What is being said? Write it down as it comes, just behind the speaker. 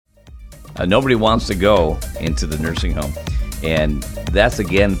Nobody wants to go into the nursing home. And that's,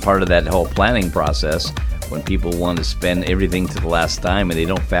 again, part of that whole planning process when people want to spend everything to the last dime and they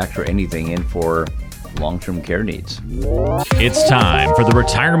don't factor anything in for long-term care needs. It's time for the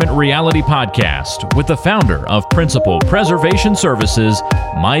Retirement Reality Podcast with the founder of Principal Preservation Services,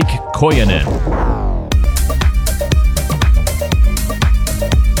 Mike Koyanen.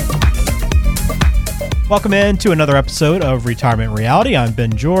 Welcome in to another episode of Retirement Reality. I'm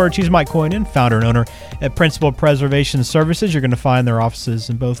Ben George. He's Mike Koyanen, founder and owner at Principal Preservation Services. You're going to find their offices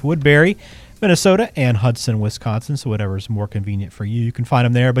in both Woodbury, Minnesota, and Hudson, Wisconsin. So whatever is more convenient for you, you can find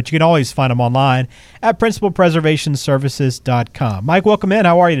them there. But you can always find them online at principalpreservationservices.com. Mike, welcome in.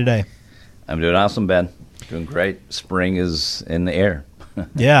 How are you today? I'm doing awesome, Ben. Doing great. Spring is in the air.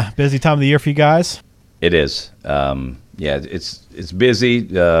 Yeah, busy time of the year for you guys. It is. It's busy.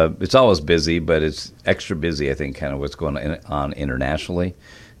 It's always busy, but it's extra busy, I think, kind of what's going on internationally.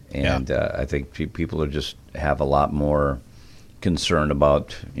 And I think people are just have a lot more concern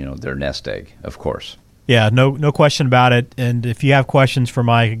about, their nest egg, of course. Yeah, no question about it. And if you have questions for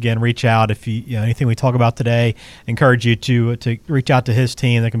Mike, again, reach out. If you anything we talk about today, encourage you to reach out to his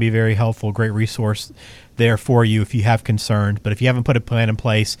team. That can be very helpful, great resource there for you if you have concerns. But if you haven't put a plan in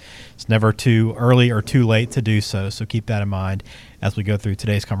place, it's never too early or too late to do so. So keep that in mind as we go through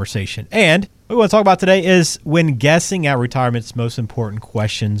today's conversation. And what we want to talk about today is when guessing at retirement's most important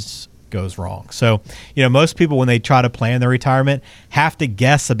questions goes wrong. So, most people, when they try to plan their retirement, have to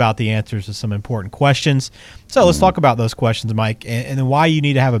guess about the answers to some important questions. So let's talk about those questions, Mike, and then why you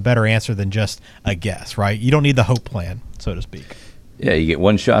need to have a better answer than just a guess, right? You don't need the hope plan, so to speak. Yeah, you get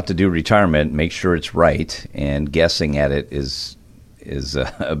one shot to do retirement, make sure it's right, and guessing at it is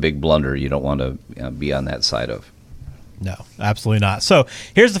a big blunder you don't want to be on that side of. No, absolutely not. So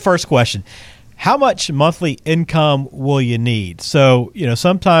here's the first question. How much monthly income will you need? So,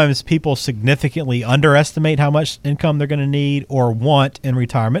 sometimes people significantly underestimate how much income they're going to need or want in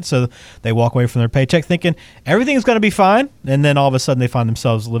retirement. So they walk away from their paycheck thinking everything's going to be fine. And then all of a sudden they find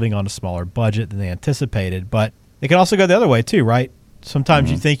themselves living on a smaller budget than they anticipated. But it can also go the other way too, right? Sometimes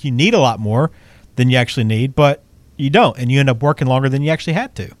you think you need a lot more than you actually need, but you don't. And you end up working longer than you actually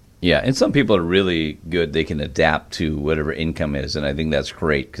had to. Yeah, and some people are really good. They can adapt to whatever income is. And I think that's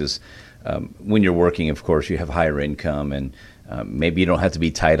great because when you're working, of course, you have higher income, and maybe you don't have to be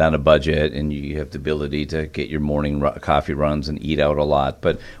tight on a budget, and you have the ability to get your morning coffee runs and eat out a lot.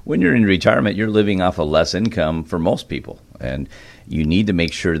 But when you're in retirement, you're living off of less income for most people, and you need to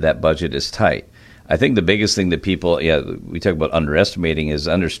make sure that budget is tight. I think the biggest thing that people, we talk about underestimating, is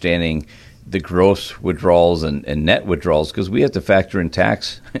understanding the gross withdrawals and net withdrawals, because we have to factor in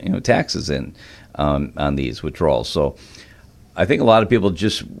taxes in on these withdrawals. So I think a lot of people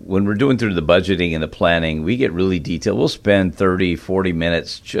just, when we're doing through the budgeting and the planning, we get really detailed. We'll spend 30, 40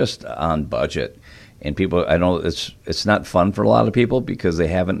 minutes just on budget. And people, I know it's not fun for a lot of people because they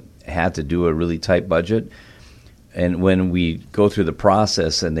haven't had to do a really tight budget. And when we go through the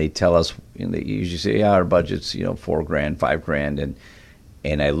process and they tell us, they usually say, our budget's, $4,000, $5,000.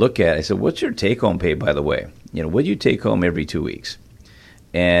 And I look at it, I said, what's your take-home pay, by the way? What do you take home every 2 weeks?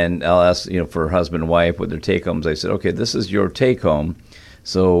 And I'll ask, for husband and wife what their take-homes. I said, okay, this is your take-home.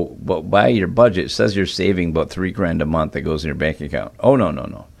 So but by your budget, it says you're saving about $3,000 a month that goes in your bank account. Oh,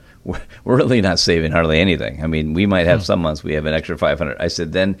 no. We're really not saving hardly anything. I mean, we might have some months we have an extra $500. I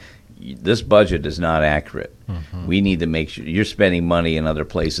said, then this budget is not accurate. We need to make sure you're spending money in other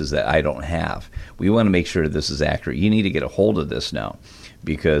places that I don't have. We want to make sure this is accurate. You need to get a hold of this now,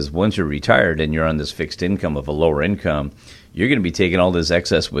 because once you're retired and you're on this fixed income of a lower income, you're going to be taking all this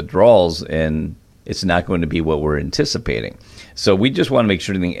excess withdrawals, and it's not going to be what we're anticipating. So we just want to make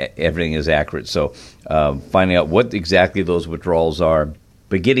sure everything is accurate. So finding out what exactly those withdrawals are,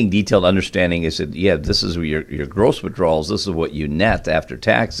 but getting detailed understanding is that, this is your gross withdrawals. This is what you net after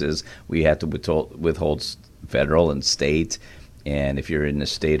taxes. We have to withhold federal and state. And if you're in the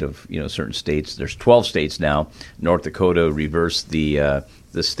state of, certain states, there's 12 states now. North Dakota reversed the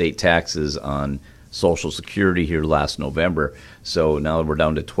state taxes on Social Security here last November. So now we're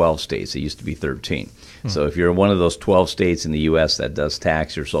down to 12 states. It used to be 13. So if you're in one of those 12 states in the U.S. that does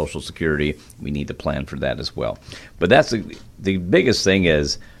tax your Social Security, we need to plan for that as well. But that's the biggest thing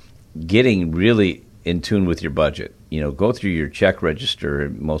is getting really in tune with your budget. Go through your check register.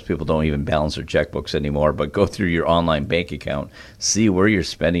 Most people don't even balance their checkbooks anymore, but go through your online bank account, see where you're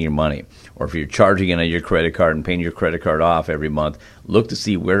spending your money. Or if you're charging in on your credit card and paying your credit card off every month, look to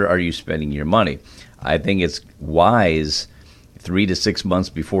see where are you spending your money. I think it's wise 3 to 6 months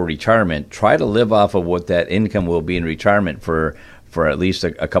before retirement, try to live off of what that income will be in retirement for at least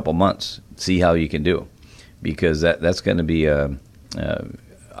a couple months. See how you can do, because that's going to be a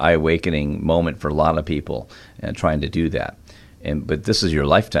eye-awakening moment for a lot of people and trying to do that. But this is your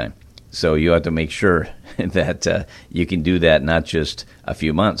lifetime. So you have to make sure that you can do that not just a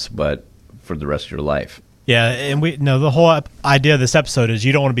few months, but for the rest of your life. Yeah, and the whole idea of this episode is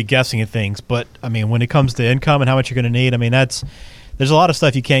you don't want to be guessing at things. But, I mean, when it comes to income and how much you're going to need, I mean, there's a lot of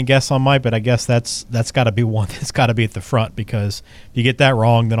stuff you can't guess on, Mike, but I guess that's got to be one that's got to be at the front, because if you get that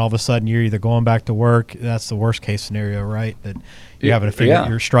wrong, then all of a sudden you're either going back to work. That's the worst case scenario, right? That you're having to figure out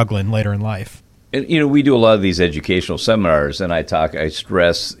you're struggling later in life. And, we do a lot of these educational seminars, and I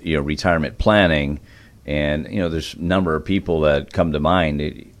stress, retirement planning, and, there's a number of people that come to mind.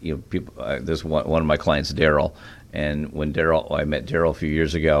 People. There's one of my clients, Daryl, and when I met Daryl a few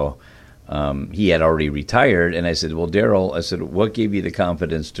years ago, he had already retired, and I said, well, Daryl, what gave you the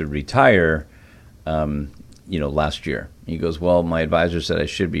confidence to retire, last year? He goes, well, my advisor said I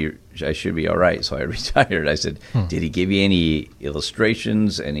should be all right, so I retired. I said, did he give you any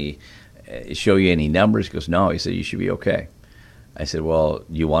illustrations, show you any numbers? He goes, no. He said, you should be okay. I said, well,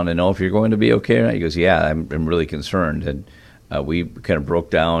 you want to know if you're going to be okay? He goes, yeah, I'm really concerned. And we kind of broke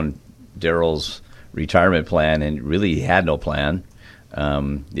down Daryl's retirement plan, and really he had no plan.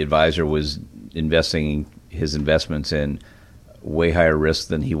 The advisor was investing his investments in way higher risk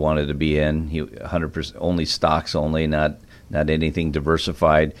than he wanted to be in. He 100% only stocks only, not anything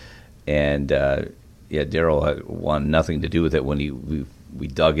diversified. And Daryl wanted nothing to do with it. When we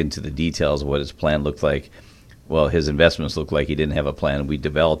dug into the details of what his plan looked like, well, his investments looked like he didn't have a plan. We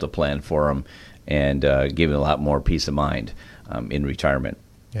developed a plan for him and gave him a lot more peace of mind in retirement.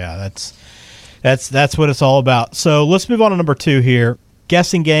 Yeah, that's what it's all about. So let's move on to number 2 here.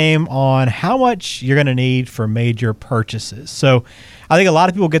 Guessing game on how much you're going to need for major purchases. So I think a lot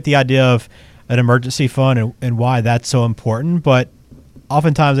of people get the idea of an emergency fund and why that's so important, but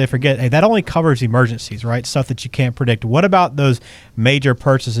oftentimes they forget, hey, that only covers emergencies, right? Stuff that you can't predict. What about those major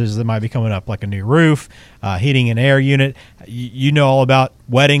purchases that might be coming up, like a new roof, heating and air unit? You know all about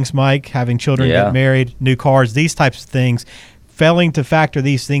weddings, Mike, having children get married, new cars, these types of things. Failing to factor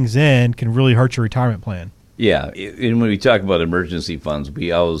these things in can really hurt your retirement plan. Yeah, and when we talk about emergency funds,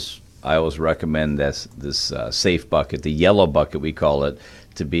 I always recommend this safe bucket, the yellow bucket we call it,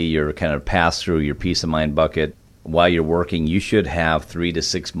 to be your kind of pass-through, your peace of mind bucket. While you're working, you should have 3 to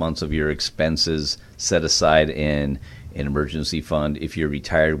 6 months of your expenses set aside in an emergency fund. If you're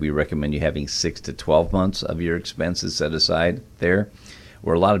retired, we recommend you having 6 to 12 months of your expenses set aside there.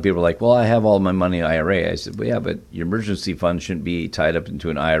 Where a lot of people are like, well, I have all my money in IRA. I said, well, yeah, but your emergency fund shouldn't be tied up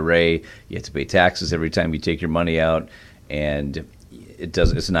into an IRA. You have to pay taxes every time you take your money out, and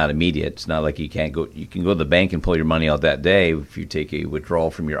it's not immediate. It's not like you can go to the bank and pull your money out that day. If you take a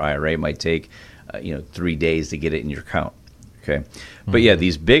withdrawal from your IRA, it might take 3 days to get it in your account. Okay, but yeah,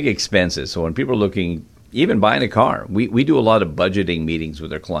 these big expenses. So when people are looking, even buying a car, we do a lot of budgeting meetings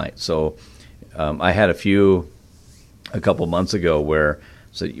with our clients. So I had a couple months ago where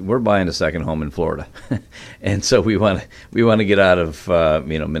we're buying a second home in Florida, and so we want to get out of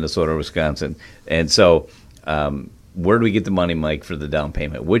Minnesota or Wisconsin, and so where do we get the money, Mike, for the down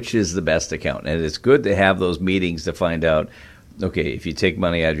payment? Which is the best account? And it's good to have those meetings to find out, okay, if you take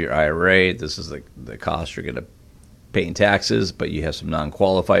money out of your IRA, this is the cost you're going to pay in taxes, but you have some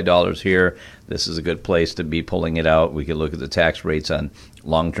non-qualified dollars here. This is a good place to be pulling it out. We can look at the tax rates on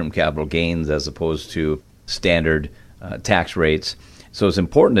long-term capital gains as opposed to standard tax rates. So it's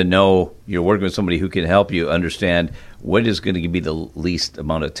important to know you're working with somebody who can help you understand what is going to be the least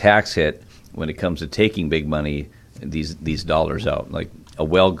amount of tax hit when it comes to taking big money, these dollars out. Like a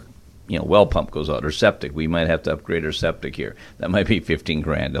well pump goes out, or septic. We might have to upgrade our septic here. That might be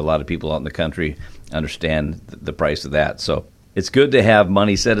 $15,000. A lot of people out in the country understand the price of that. So it's good to have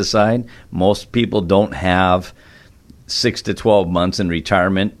money set aside. Most people don't have 6 to 12 months in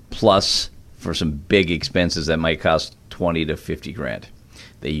retirement, plus for some big expenses that might cost $20,000 to $50,000.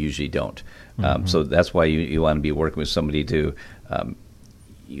 They usually don't. So that's why you want to be working with somebody to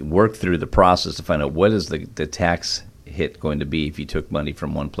work through the process to find out what is the tax hit going to be if you took money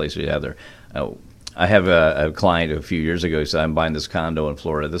from one place or the other. I have a client a few years ago who said, I'm buying this condo in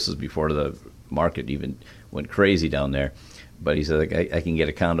Florida. This is before the market even went crazy down there. But he said, I can get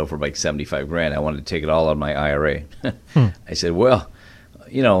a condo for like $75,000. I wanted to take it all out of my IRA. I said, well,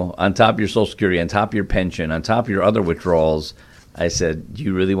 on top of your Social Security, on top of your pension, on top of your other withdrawals, I said, do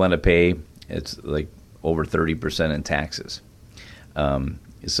you really want to pay? It's like over 30% in taxes.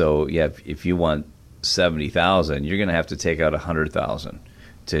 So yeah, if you want $70,000, you're going to have to take out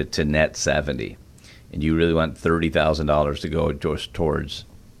 $100,000 to net 70, and you really want $30,000 to go towards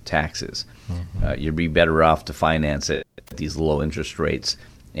taxes. You'd be better off to finance it at these low interest rates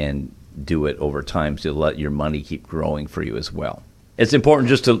and do it over time to let your money keep growing for you as well. it's important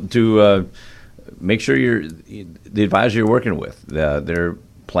just to make sure the advisor you're working with, they're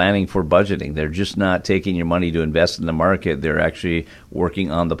planning for budgeting. They're just not taking your money to invest in the market. They're actually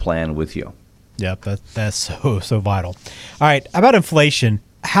working on the plan with you. Yep, that's so vital. All right, how about inflation?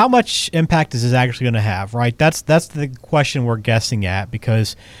 How much impact is this actually going to have, right? That's the question we're guessing at,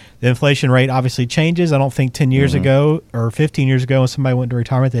 because the inflation rate obviously changes. I don't think 10 years ago or 15 years ago when somebody went to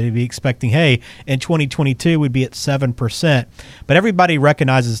retirement, they'd be expecting, hey, in 2022 we'd be at 7%. But everybody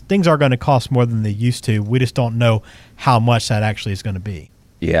recognizes things are going to cost more than they used to. We just don't know how much that actually is going to be.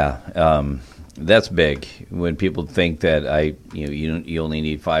 Yeah, that's big. When people think that you only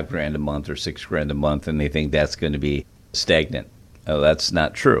need $5,000 a month or $6,000 a month, and they think that's going to be stagnant. That's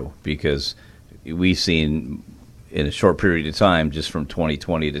not true, because we've seen in a short period of time, just from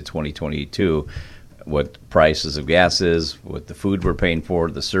 2020 to 2022, what prices of gas is, what the food we're paying for,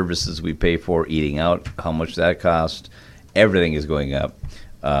 the services we pay for, eating out, how much that costs. Everything is going up.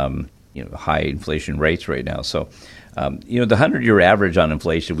 High inflation rates right now. So, the 100-year average on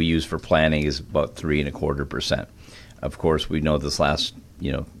inflation we use for planning is about 3.25%. Of course, we know this last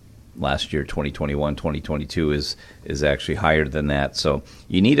year, 2021, 2022 is actually higher than that. So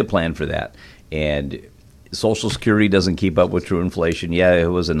you need a plan for that. And Social Security doesn't keep up with true inflation. Yeah, it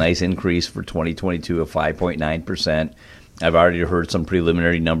was a nice increase for 2022 of 5.9%. I've already heard some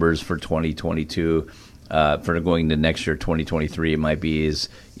preliminary numbers for 2022. For going to next year, 2023, it might be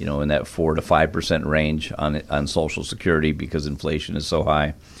in that 4 to 5% range on Social Security, because inflation is so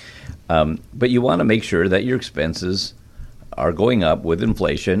high. But you want to make sure that your expenses are going up with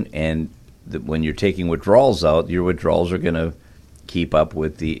inflation, and when you're taking withdrawals out, your withdrawals are going to keep up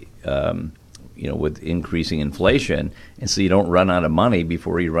with the with increasing inflation, and so you don't run out of money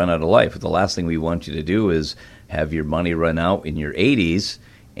before you run out of life. The last thing we want you to do is have your money run out in your 80s,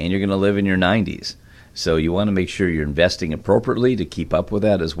 and you're going to live in your 90s. So you want to make sure you're investing appropriately to keep up with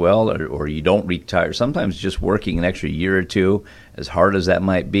that as well, or you don't retire. Sometimes just working an extra year or two, as hard as that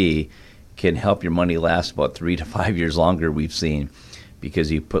might be, can help your money last about 3 to 5 years longer, we've seen,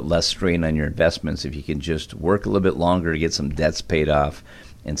 because you put less strain on your investments if you can just work a little bit longer to get some debts paid off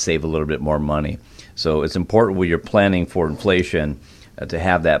and save a little bit more money. So it's important when you're planning for inflation to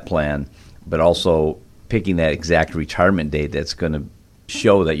have that plan, but also picking that exact retirement date that's going to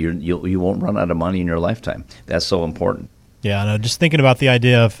show that you won't run out of money in your lifetime. That's so important. Yeah, no, just thinking about the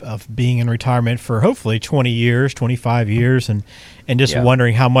idea of being in retirement for hopefully 20 years, 25 years, and just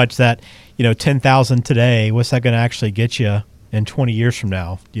wondering how much that, $10,000 today, what's that going to actually get you in 20 years from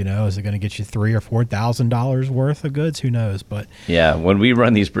now? Is it going to get you $3,000 or $4,000 worth of goods? Who knows? But yeah, when we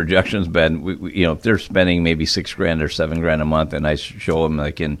run these projections, Ben, we if they're spending maybe $6,000 or $7,000 a month, and I show them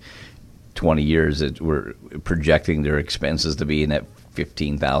like in 20 years that we're projecting their expenses to be in that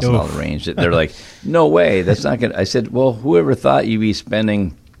 $15,000 range, they're like, no way, that's not going to. I said, well, whoever thought you'd be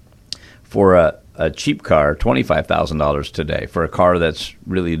spending for a cheap car $25,000 today for a car that's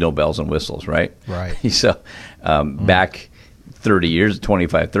really no bells and whistles, right? Right. So back 30 years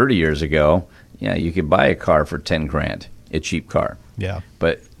ago, you could buy a car for $10,000, a cheap car. Yeah.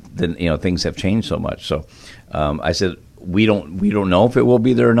 But then, things have changed so much. So I said, we don't know if it will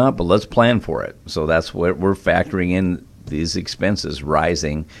be there or not, but let's plan for it. So that's what we're factoring in, these expenses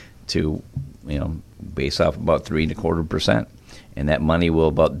rising to, base off about 3.25%. And that money will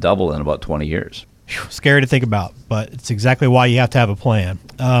about double in about 20 years. Scary to think about, but it's exactly why you have to have a plan.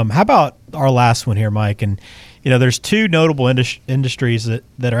 How about our last one here, Mike? And, there's two notable industries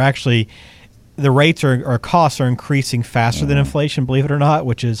that are actually, the rates or costs are increasing faster than inflation, believe it or not,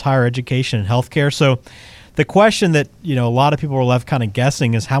 which is higher education and healthcare. So the question that, a lot of people are left kind of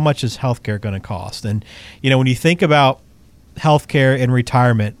guessing is, how much is healthcare going to cost? And, when you think about healthcare in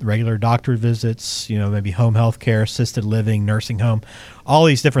retirement, regular doctor visits, maybe home healthcare, assisted living, nursing home, all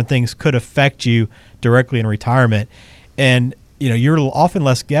these different things could affect you directly in retirement. And, you're often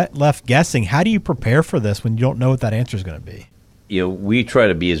left guessing. How do you prepare for this when you don't know what that answer is going to be? We try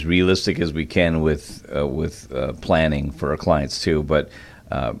to be as realistic as we can with planning for our clients too. But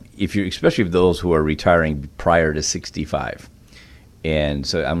especially those who are retiring prior to 65, and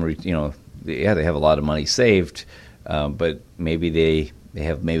so they have a lot of money saved. But maybe they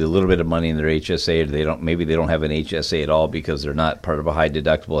have maybe a little bit of money in their HSA, or maybe they don't have an HSA at all because they're not part of a high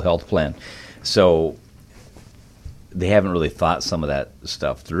deductible health plan. So they haven't really thought some of that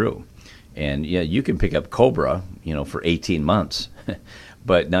stuff through. And you can pick up COBRA, for 18 months,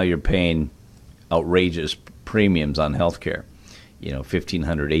 but now you're paying outrageous premiums on healthcare. $1,500,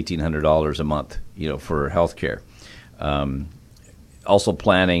 $1,800 a month, for healthcare. Also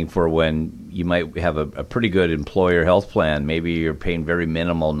planning for when you might have a pretty good employer health plan. Maybe you're paying very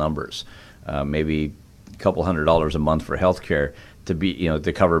minimal numbers, maybe a couple $100 a month for health care. to be,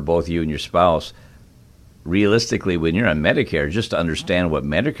 to cover both you and your spouse. Realistically, when you're on Medicare, just to understand what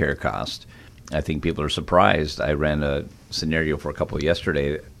Medicare costs, I think people are surprised. I ran a scenario for a couple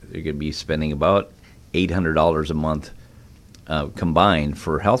yesterday. They're going to be spending about $800 a month combined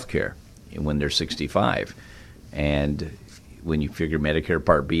for health care when they're 65. And when you figure Medicare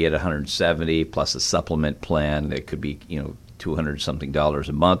Part B at $170 plus a supplement plan that could be, $200-something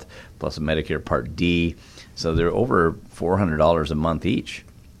a month plus a Medicare Part D, so they're over $400 a month each,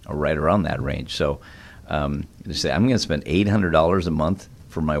 or right around that range. So they say, I'm going to spend $800 a month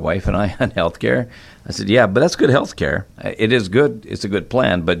for my wife and I on health care. I said, yeah, but that's good health care. It is good. It's a good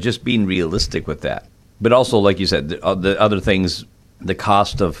plan, but just being realistic with that. But also, like you said, the other things, the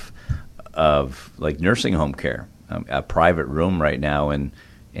cost of like nursing home care. A private room right now in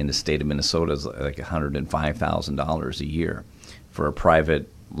the state of Minnesota is like $105,000 a year for a private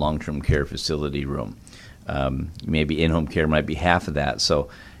long-term care facility room. Maybe in-home care might be half of that. So,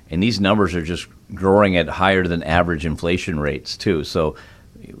 and these numbers are just growing at higher than average inflation rates too. So,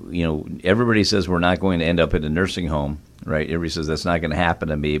 everybody says we're not going to end up in a nursing home, right? Everybody says that's not going to happen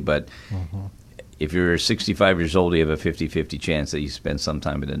to me, but if you're 65 years old, you have a 50-50 chance that you spend some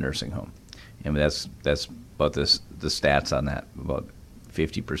time in a nursing home. I mean, that's about the stats on that, about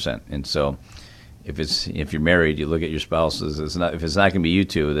 50%. And so, if you're married, you look at your spouses. If it's not going to be you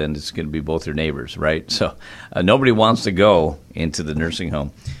two, then it's going to be both your neighbors, right? So nobody wants to go into the nursing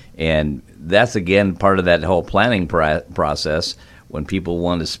home, and that's again part of that whole planning process. When people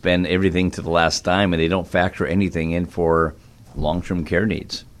want to spend everything to the last dime and they don't factor anything in for long-term care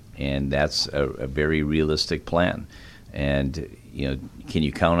needs, and that's a very realistic plan. And can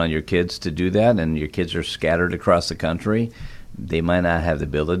you count on your kids to do that? And your kids are scattered across the country. They might not have the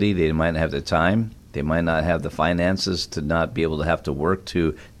ability. They might not have the time. They might not have the finances to not be able to have to work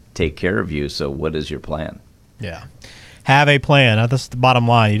to take care of you. So what is your plan? Yeah. Have a plan. That's the bottom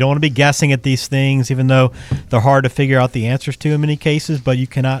line. You don't want to be guessing at these things, even though they're hard to figure out the answers to in many cases, but you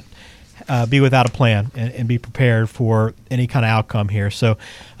cannot be without a plan and be prepared for any kind of outcome here. So,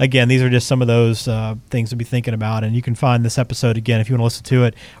 again, these are just some of those things to be thinking about. And you can find this episode, again, if you want to listen to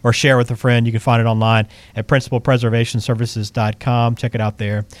it or share with a friend, you can find it online at principalpreservationservices.com. Check it out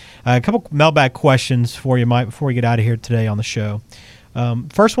there. A couple mailbag questions for you, Mike, before we get out of here today on the show.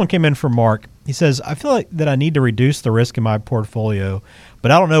 First one came in from Mark. He says, I feel like that I need to reduce the risk in my portfolio, but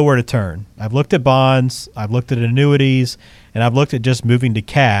I don't know where to turn. I've looked at bonds, I've looked at annuities, and I've looked at just moving to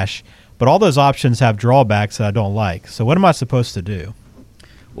cash. But all those options have drawbacks that I don't like. So what am I supposed to do?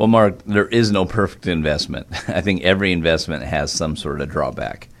 Well, Mark, there is no perfect investment. I think every investment has some sort of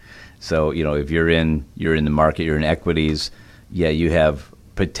drawback. So, if you're in the market, you're in equities, you have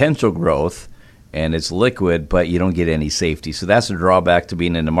potential growth and it's liquid, but you don't get any safety. So that's a drawback to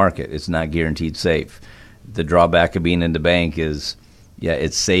being in the market. It's not guaranteed safe. The drawback of being in the bank is,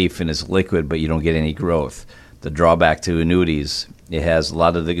 it's safe and it's liquid, but you don't get any growth. The drawback to annuities, it has a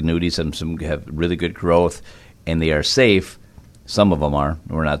lot of the annuities, and some have really good growth, and they are safe. Some of them are.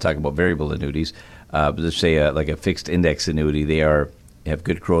 We're not talking about variable annuities. But let's say like a fixed index annuity, they have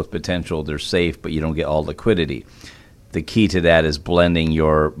good growth potential. They're safe, but you don't get all liquidity. The key to that is blending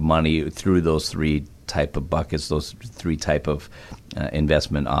your money through those three type of buckets, those three type of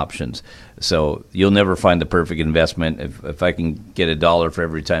investment options. So you'll never find the perfect investment. If I can get $1 for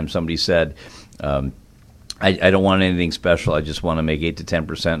every time somebody said, I don't want anything special. I just want to make 8 to 10%,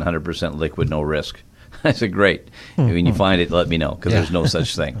 100% liquid, no risk. I said, great. When you find it, let me know, because there's no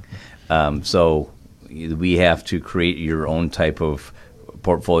such thing. So we have to create your own type of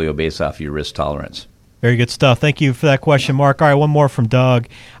portfolio based off your risk tolerance. Very good stuff. Thank you for that question, Mark. All right, one more from Doug.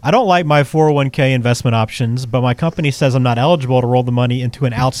 I don't like my 401k investment options, but my company says I'm not eligible to roll the money into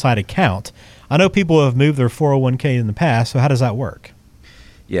an outside account. I know people who have moved their 401k in the past, so how does that work?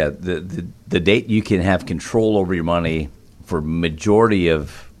 Yeah, the date you can have control over your money for majority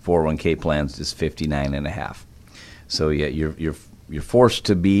of 401k plans is 59 and a half. So you're forced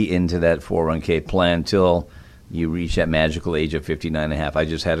to be into that 401k plan until you reach that magical age of 59 and a half. I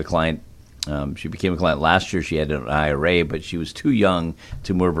just had a client. She became a client last year. She had an IRA, but she was too young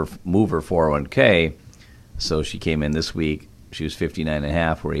to move her 401k. So she came in this week. She was 59 and a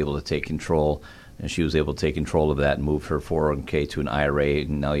half. We're able to take control. And she was able to take control of that and move her 401k to an IRA.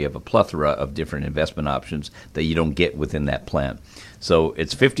 And now you have a plethora of different investment options that you don't get within that plan. So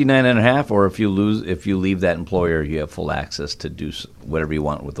it's 59 and a half, or if you leave that employer, you have full access to do whatever you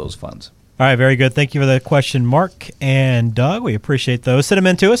want with those funds. All right, very good. Thank you for the question, Mark and Doug. We appreciate those. Send them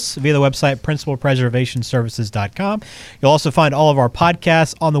in to us via the website, principalpreservationservices.com. You'll also find all of our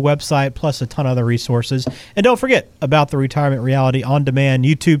podcasts on the website, plus a ton of other resources. And don't forget about the Retirement Reality On Demand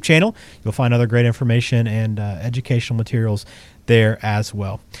YouTube channel. You'll find other great information and educational materials there as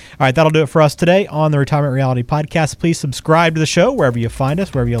well. All right, that'll do it for us today on the Retirement Reality Podcast. Please subscribe to the show wherever you find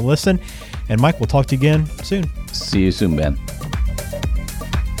us, wherever you listen. And Mike, we'll talk to you again soon. See you soon, Ben.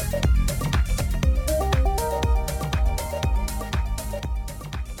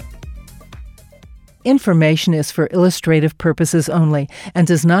 Information is for illustrative purposes only and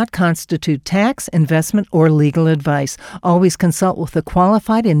does not constitute tax, investment, or legal advice. Always consult with a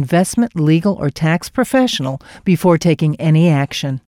qualified investment, legal, or tax professional before taking any action.